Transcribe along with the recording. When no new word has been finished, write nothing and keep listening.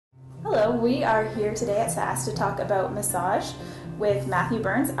Hello, we are here today at SASS to talk about massage with Matthew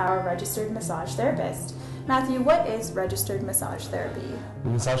Burns, our registered massage therapist. Matthew, what is registered massage therapy?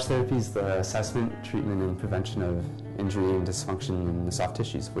 Massage therapy is the assessment, treatment, and prevention of injury and dysfunction in the soft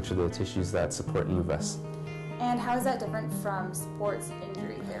tissues, which are the tissues that support and move us. And how is that different from sports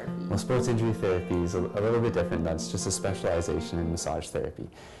injury therapy? Well, sports injury therapy is a little bit different. That's just a specialization in massage therapy.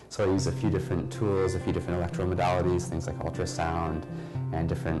 So I use a few different tools, a few different electromodalities, things like ultrasound and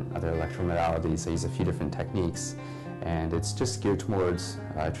different other electromodalities. I use a few different techniques, and it's just geared towards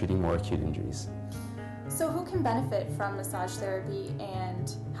treating more acute injuries. So who can benefit from massage therapy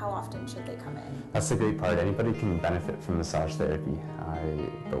and how often should they come in? That's the great part. Anybody can benefit from massage therapy.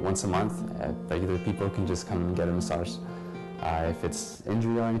 But once a month, regular people can just come and get a massage. If it's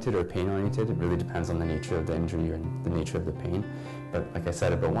injury-oriented or pain-oriented, it really depends on the nature of the injury and the nature of the pain. But like I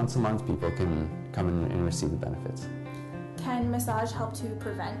said, about once a month, people can come in and receive the benefits. Can massage help to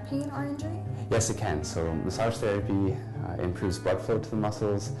prevent pain or injury? Yes, it can. So massage therapy improves blood flow to the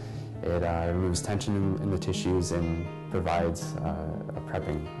muscles. It removes tension in the tissues and provides a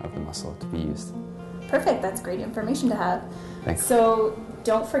prepping of the muscle to be used. Perfect, that's great information to have. Thanks. So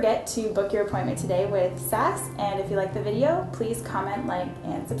don't forget to book your appointment today with SASS, and if you like the video, please comment, like,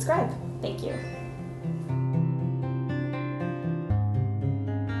 and subscribe. Thank you.